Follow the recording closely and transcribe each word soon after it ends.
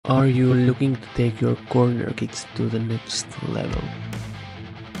Are you looking to take your corner kicks to the next level?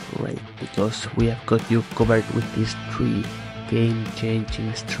 Great, because we have got you covered with these 3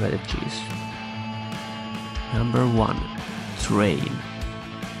 game-changing strategies. Number 1. Train.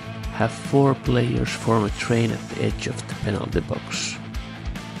 Have 4 players form a train at the edge of the penalty box.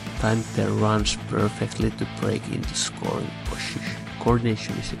 Time their runs perfectly to break into scoring position.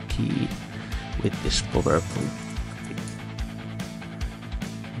 Coordination is a key with this powerful tactic.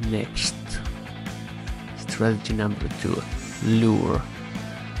 Next, strategy number 2. Lure.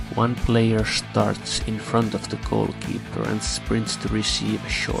 1 player starts in front of the goalkeeper and sprints to receive a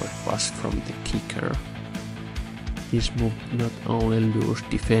short pass from the kicker. This move not only lures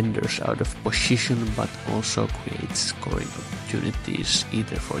defenders out of position but also creates scoring opportunities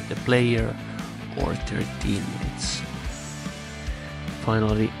either for the player or their teammates.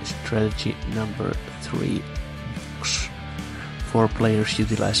 Finally, strategy number 3. Box. 4 players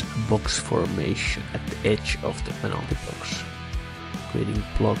utilize a box formation at the edge of the penalty box, creating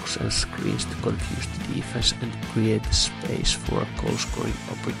blocks and screens to confuse the defense and create space for a goal-scoring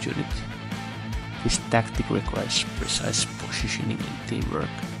opportunity. This tactic requires precise positioning and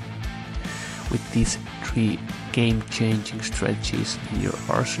teamwork. With these 3 game-changing strategies in your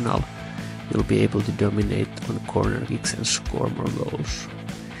arsenal, you'll be able to dominate on corner kicks and score more goals.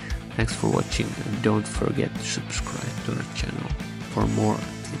 Thanks for watching, and don't forget to subscribe to our channel for more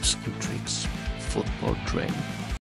tips and tricks football training.